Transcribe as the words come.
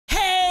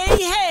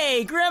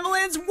Hey,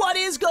 Gremlins, what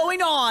is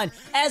going on?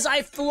 As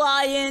I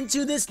fly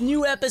into this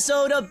new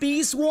episode of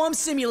Bee Swarm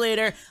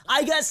Simulator,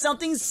 I got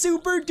something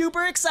super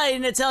duper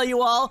exciting to tell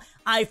you all.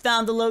 I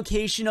found the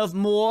location of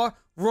more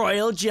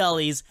royal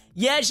jellies.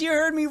 Yes, you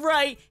heard me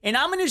right, and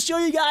I'm going to show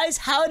you guys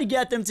how to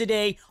get them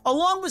today,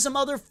 along with some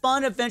other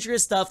fun,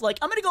 adventurous stuff, like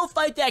I'm going to go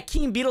fight that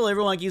King Beetle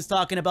everyone keeps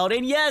talking about,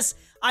 and yes,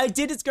 I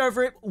did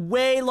discover it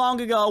way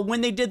long ago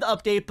when they did the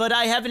update, but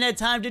I haven't had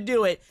time to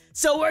do it.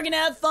 So we're going to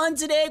have fun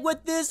today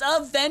with this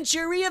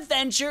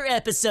adventure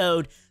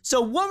episode. So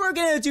what we're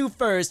going to do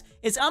first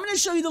is I'm going to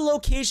show you the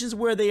locations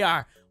where they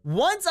are.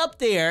 One's up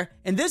there,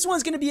 and this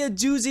one's going to be a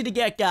doozy to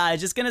get,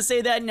 guys. Just going to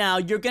say that now.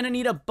 You're going to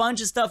need a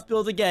bunch of stuff to be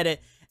able to get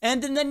it.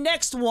 And then the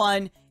next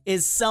one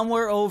is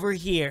somewhere over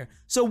here.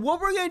 So what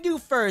we're going to do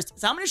first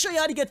is I'm going to show you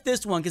how to get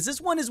this one, because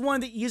this one is one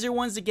of the easier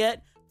ones to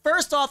get.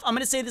 First off, I'm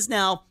going to say this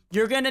now.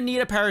 You're going to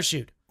need a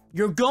parachute.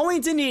 You're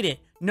going to need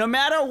it, no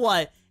matter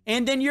what.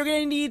 And then you're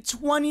going to need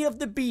 20 of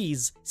the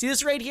bees. See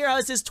this right here, how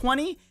it says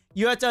 20?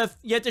 You have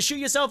to shoot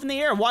yourself in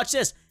the air. Watch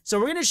this. So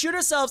we're going to shoot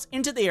ourselves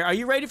into the air. Are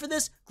you ready for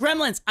this?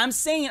 Gremlins, I'm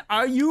saying,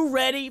 are you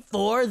ready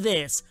for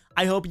this?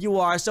 I hope you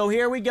are. So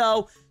here we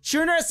go.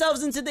 Shooting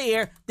ourselves into the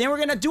air. Then we're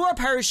going to do our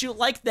parachute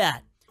like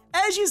that.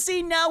 As you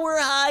see, now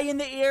we're high in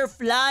the air,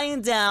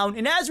 flying down.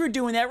 And as we're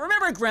doing that,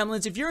 remember,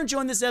 Gremlins, if you're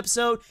enjoying this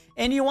episode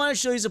and you want to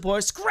show your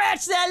support,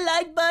 scratch that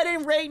like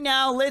button right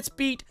now. Let's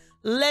beat,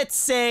 let's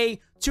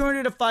say,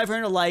 200 to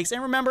 500 likes.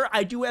 And remember,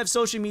 I do have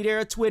social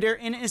media, Twitter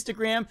and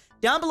Instagram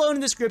down below in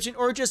the description,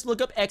 or just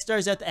look up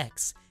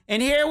XdarzethX.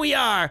 And here we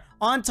are,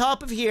 on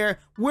top of here,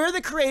 where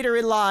the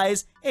creator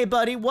lies. Hey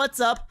buddy, what's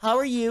up? How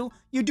are you?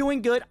 You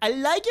doing good? I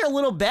like your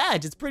little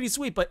badge, it's pretty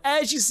sweet. But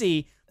as you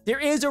see, there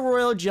is a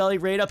royal jelly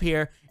right up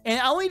here. And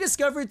I only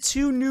discovered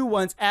 2 new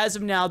ones as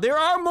of now. There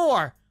are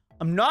more.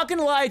 I'm not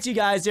gonna lie to you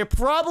guys, there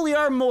probably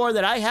are more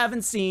that I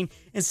haven't seen.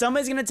 And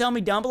somebody's gonna tell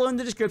me down below in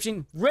the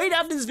description. Right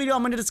after this video,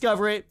 I'm gonna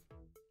discover it.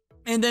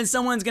 And then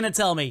someone's gonna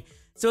tell me.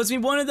 So it's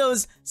been one of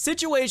those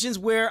situations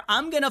where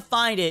I'm gonna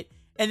find it,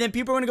 and then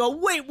people are gonna go,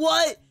 wait,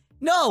 what?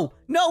 No,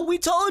 we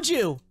told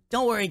you.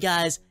 Don't worry,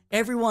 guys.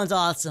 Everyone's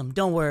awesome.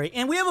 Don't worry.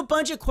 And we have a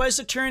bunch of quests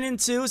to turn in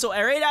too. So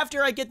right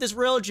after I get this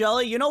royal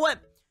jelly, you know what?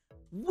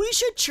 We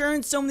should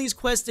turn some of these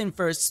quests in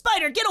first.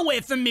 Spider, get away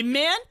from me,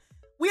 man.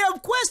 We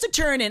have quests to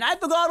turn in. I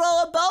forgot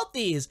all about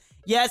these.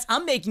 Yes,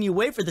 I'm making you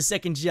wait for the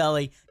second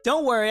jelly.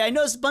 Don't worry. I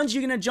know a bunch of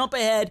you are gonna jump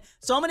ahead.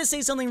 So I'm gonna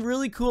say something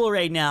really cool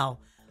right now.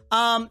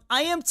 I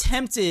am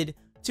tempted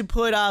to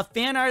put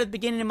fan art at the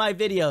beginning of my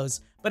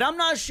videos, but I'm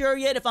not sure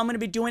yet if I'm going to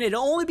be doing it.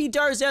 It'll only be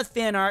Darzeth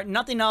fan art,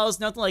 nothing else,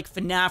 nothing like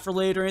FNAF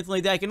related or anything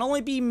like that. It can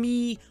only be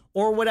me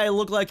or what I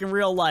look like in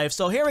real life.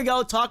 So here we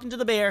go, talking to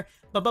the bear,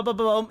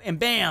 boom, and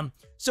bam.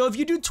 So if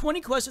you do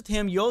 20 quests with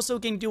him, you also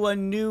can do a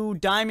new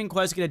diamond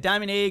quest, get a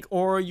diamond egg,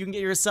 or you can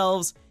get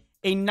yourselves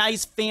a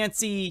nice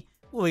fancy,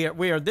 we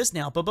are this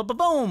now,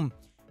 boom.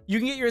 You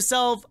can get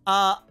yourself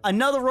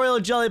another royal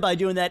jelly by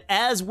doing that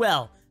as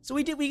well. So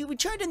we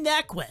turned in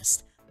that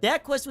quest.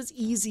 That quest was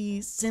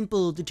easy,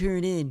 simple to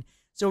turn in.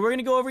 So we're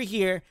gonna go over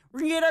here.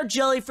 We're gonna get our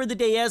jelly for the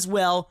day as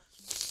well.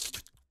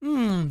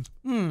 I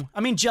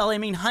mean jelly, I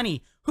mean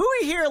honey. Who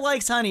here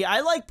likes honey?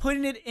 I like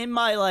putting it in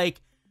my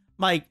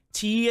my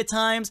tea at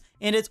times,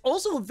 and it's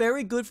also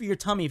very good for your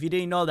tummy if you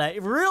didn't know that.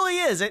 It really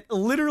is. It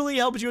literally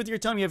helps you with your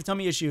tummy if you have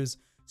tummy issues.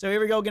 So here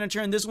we go, gonna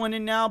turn this one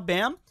in now.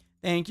 Bam.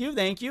 Thank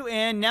you.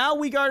 And now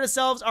we got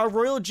ourselves our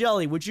royal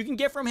jelly, which you can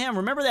get from him.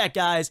 Remember that,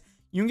 guys.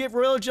 You can get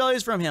royal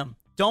jellies from him.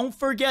 Don't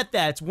forget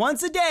that. It's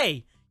once a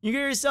day. You get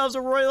yourselves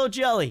a royal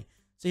jelly.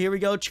 So here we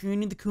go,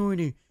 turning the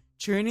corner,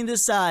 turning the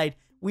side.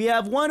 We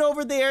have one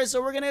over there,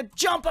 so we're going to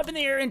jump up in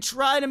the air and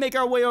try to make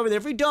our way over there.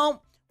 If we don't,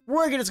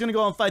 we're just going to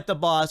go and fight the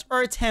boss,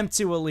 or attempt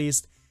to at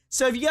least.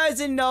 So if you guys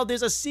didn't know,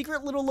 there's a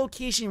secret little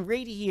location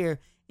right here,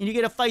 and you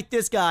get to fight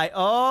this guy.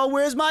 Oh,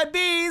 where's my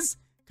bees?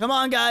 Come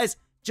on, guys.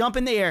 Jump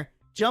in the air.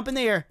 Jump in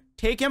the air.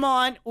 Take him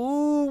on.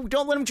 Ooh,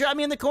 don't let him trap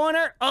me in the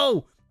corner.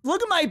 Oh,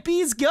 look at my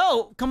bees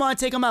go. Come on,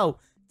 take him out.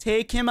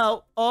 Take him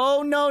out.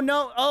 Oh,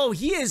 no. Oh,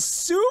 he is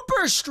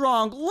super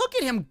strong. Look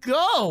at him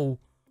go.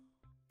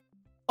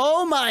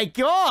 Oh, my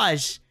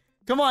gosh.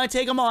 Come on,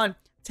 take him on.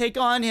 Take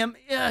on him.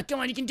 Yeah,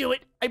 come on, you can do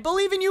it. I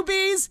believe in you,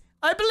 bees.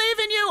 I believe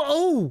in you.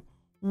 Oh,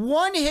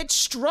 one-hit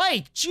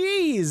strike.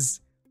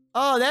 Jeez.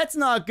 Oh, that's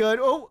not good.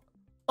 Oh,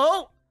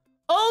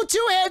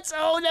 2 hits.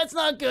 Oh, that's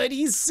not good.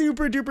 He's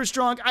super duper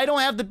strong. I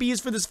don't have the bees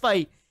for this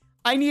fight.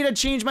 I need to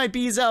change my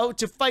bees out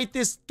to fight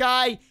this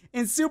guy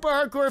in super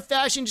hardcore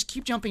fashion. Just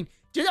keep jumping.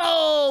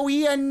 Oh,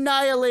 he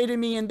annihilated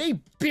me, and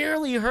they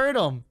barely hurt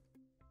him.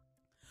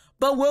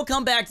 But we'll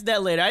come back to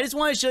that later. I just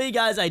want to show you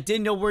guys I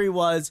didn't know where he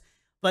was,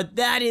 but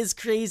that is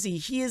crazy.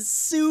 He is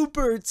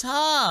super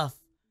tough.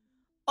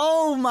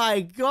 Oh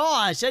my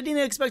gosh, I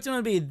didn't expect him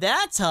to be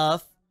that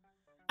tough.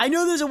 I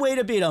know there's a way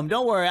to beat him.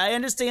 Don't worry, I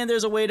understand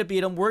there's a way to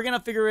beat him. We're going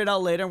to figure it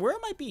out later. Where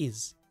are my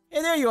bees?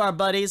 Hey, there you are,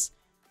 buddies.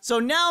 So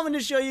now I'm going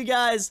to show you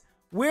guys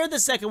where the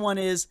second one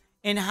is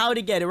and how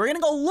to get it. We're going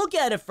to go look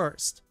at it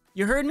first.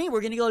 You heard me?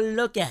 We're going to go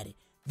look at it.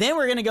 Then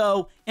we're going to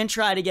go and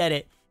try to get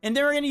it. And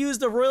then we're going to use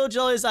the royal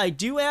jellies I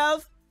do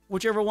have.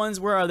 whichever ones,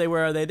 where are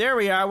they? There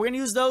we are. We're gonna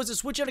use those to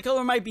switch out the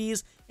color of my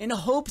bees in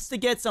hopes to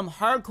get some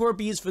hardcore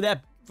bees for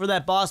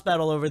that boss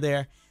battle over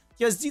there.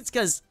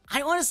 Because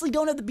I honestly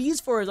don't have the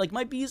bees for it. Like,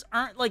 my bees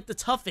aren't, like, the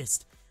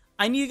toughest.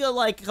 I need to get,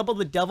 like, a couple of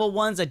the devil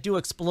ones that do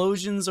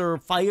explosions or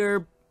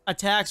fire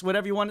attacks,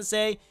 whatever you want to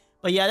say.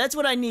 But yeah, that's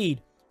what I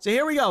need. So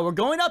here we go. We're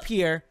going up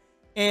here,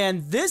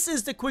 and this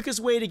is the quickest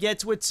way to get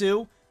to it,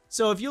 too.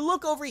 So if you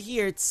look over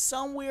here, it's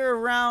somewhere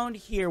around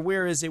here.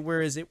 Where is it?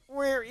 Where is it?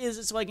 Where is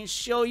it so I can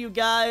show you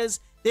guys?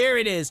 There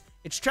it is.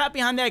 It's trapped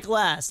behind that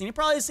glass. And you're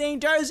probably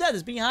saying, Darzeth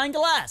is behind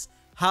glass.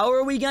 How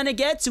are we going to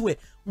get to it?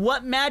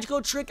 What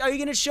magical trick are you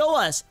going to show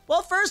us?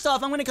 Well, first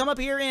off, I'm going to come up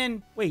here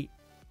and... Wait.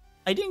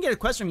 I didn't get a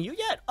quest from you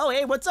yet. Oh,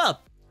 hey, what's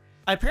up?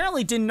 I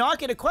apparently did not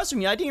get a quest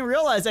from you. I didn't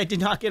realize I did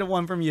not get a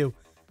one from you.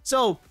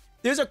 So,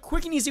 there's a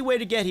quick and easy way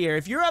to get here.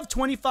 If you have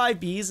 25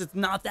 bees, it's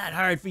not that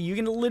hard for you. You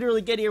can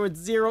literally get here with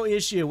zero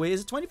issue. Wait,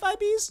 is it 25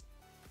 bees?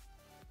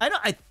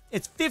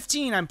 It's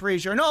 15, I'm pretty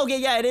sure. No, okay,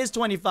 yeah, it is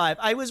 25.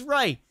 I was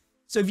right.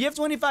 So, if you have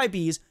 25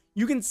 bees,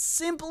 you can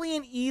simply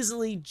and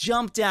easily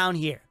jump down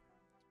here.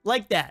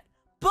 Like that.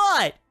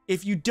 But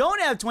if you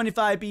don't have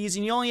 25 bees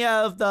and you only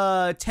have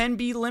the 10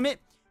 bee limit,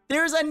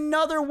 there's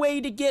another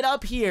way to get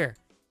up here.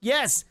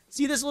 Yes,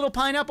 see this little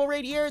pineapple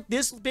right here?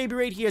 This baby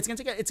right here. It's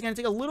gonna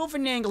take a little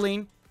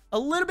finagling, a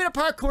little bit of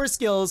parkour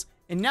skills,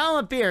 and now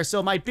I'm a bear.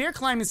 So my bear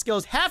climbing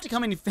skills have to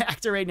come into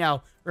factor right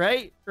now,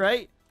 right?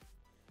 Right?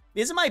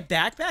 Is it my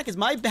backpack? Is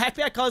my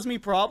backpack causing me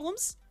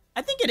problems?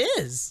 I think it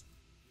is.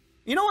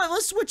 You know what?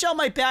 Let's switch out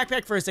my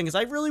backpack for a second, because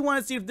I really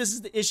want to see if this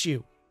is the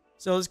issue.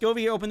 So let's go over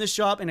here, open the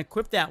shop, and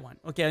equip that one.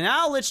 Okay,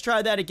 now let's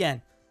try that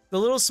again. The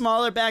little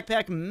smaller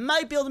backpack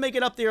might be able to make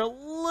it up there a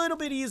little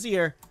bit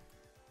easier.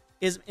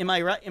 Am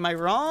I right? Am I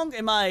wrong?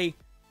 Am I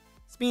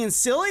being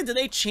silly? Did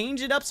they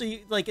change it up so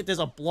you, like, if there's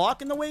a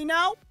block in the way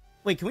now?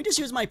 Wait, can we just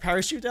use my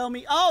parachute to help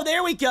me? Oh,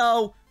 there we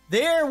go.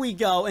 There we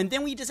go. And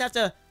then we just have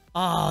to...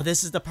 Oh,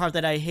 this is the part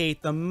that I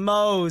hate the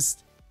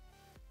most.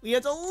 We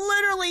have to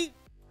literally...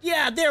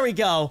 Yeah, there we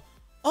go.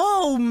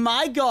 Oh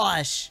my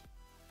gosh.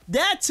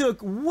 That took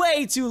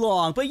way too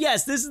long. But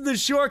yes, this is the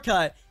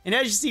shortcut. And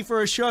as you see,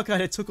 for a shortcut,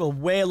 it took a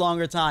way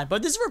longer time.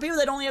 But this is for people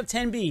that only have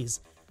 10 bees.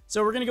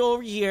 So we're going to go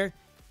over here.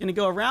 Going to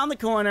go around the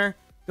corner.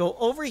 Go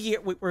over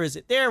here. Wait, where is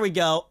it? There we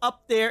go.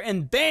 Up there.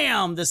 And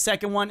bam! The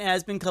second one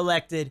has been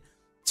collected.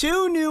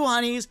 2 new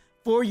honeys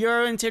for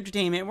your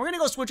entertainment. We're going to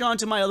go switch on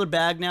to my other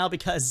bag now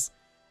because...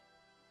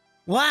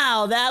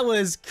 Wow, that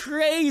was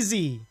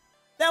crazy.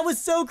 That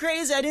was so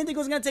crazy. I didn't think it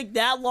was going to take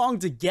that long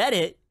to get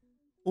it.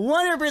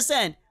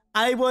 100%.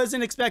 I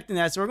wasn't expecting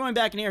that. So we're going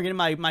back in here, getting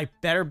my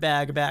better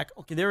bag back.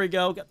 Okay, there we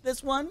go. Got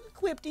this one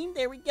equipped in.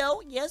 There we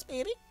go. Yes,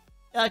 baby.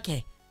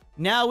 Okay.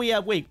 Now we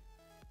have...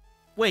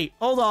 Wait,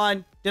 hold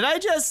on. Did I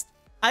just...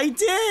 I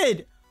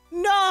did!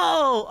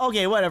 No!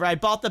 Okay, whatever. I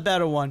bought the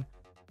better one.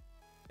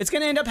 It's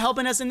going to end up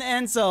helping us in the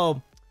end,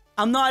 so...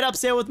 I'm not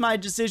upset with my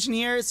decision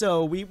here,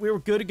 so we were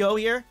good to go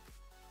here.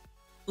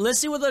 Let's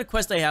see what other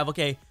quest I have.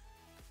 Okay.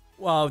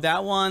 Wow,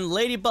 that one.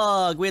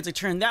 Ladybug. We have to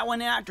turn that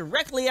one out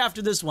directly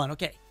after this one.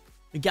 Okay.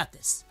 We got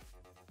this.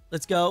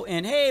 Let's go.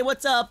 And hey,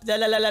 what's up? La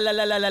la la la la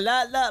la la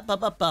la la. Ba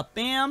ba ba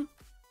bam.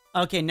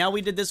 Okay, now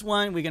we did this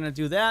one. We're gonna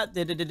do that.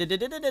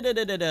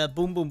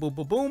 Boom, boom, boom,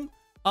 boom, boom.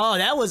 Oh,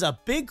 that was a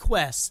big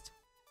quest.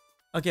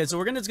 Okay, so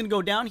we're just gonna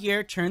go down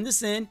here, turn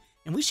this in,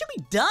 and we should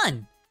be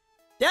done.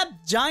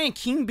 That giant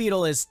King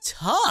Beetle is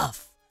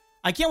tough.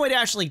 I can't wait to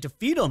actually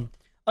defeat him.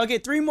 Okay,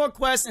 3 more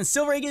quests, and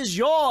Silver Egg is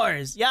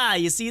yours. Yeah,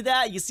 you see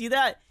that? You see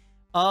that?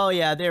 Oh,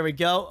 yeah, there we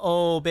go.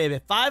 Oh,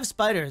 baby. 5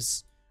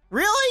 spiders.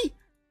 Really?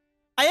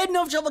 I had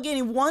no trouble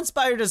getting 1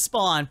 spider to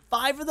spawn.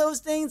 5 of those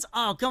things?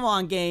 Oh, come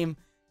on, game.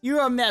 You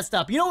are messed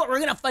up. You know what? We're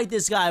going to fight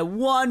this guy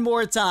one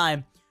more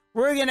time.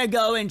 We're going to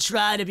go and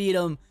try to beat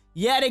him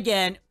yet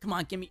again. Come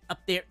on, get me up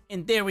there.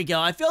 And there we go.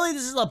 I feel like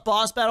this is a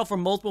boss battle for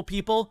multiple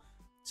people.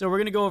 So we're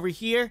going to go over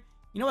here.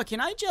 You know what?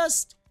 Can I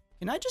just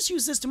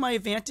use this to my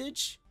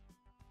advantage?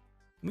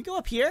 Can we go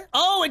up here?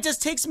 Oh, it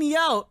just takes me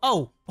out.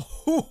 Oh.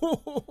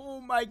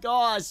 Oh my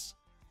gosh.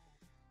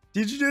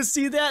 Did you just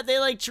see that? They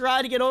like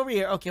try to get over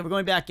here. Okay, we're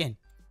going back in.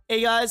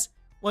 Hey guys,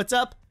 what's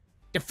up?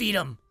 Defeat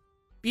him.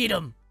 Beat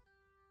him.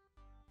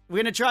 We're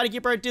going to try to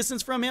keep our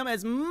distance from him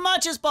as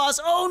much as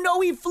possible. Oh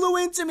no, he flew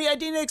into me. I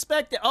didn't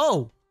expect it.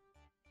 Oh.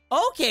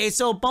 Okay,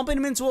 so bumping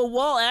him into a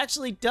wall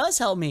actually does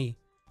help me.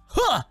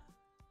 Huh.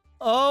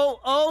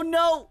 Oh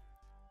no.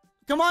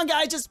 Come on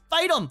guys, just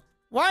fight him.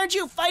 Why aren't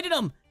you fighting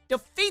him?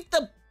 Defeat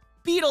the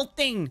beetle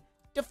thing.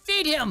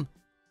 Defeat him.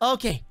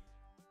 Okay.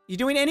 You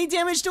doing any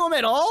damage to him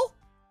at all?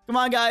 Come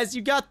on, guys.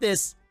 You got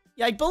this.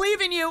 Yeah, I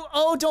believe in you.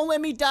 Oh, don't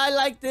let me die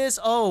like this.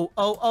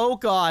 Oh,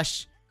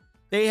 gosh.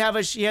 He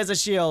has a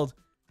shield.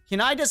 Can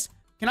I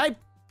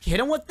hit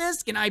him with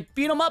this? Can I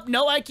beat him up?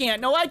 No, I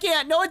can't. No, I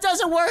can't. No, it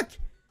doesn't work.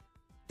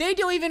 They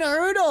don't even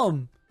hurt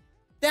him.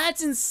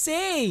 That's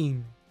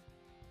insane.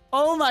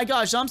 Oh my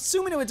gosh, I'm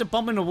assuming it was to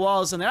bump into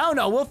walls and I don't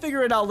know, we'll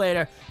figure it out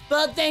later.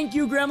 But thank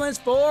you, Gremlins,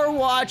 for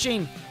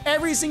watching.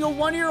 Every single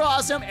one of you are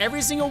awesome,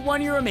 every single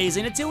one of you are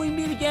amazing. Until we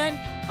meet again,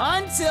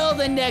 until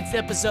the next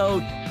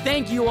episode,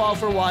 thank you all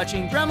for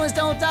watching. Gremlins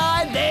don't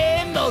die,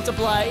 they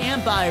multiply,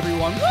 and bye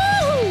everyone.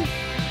 Woo!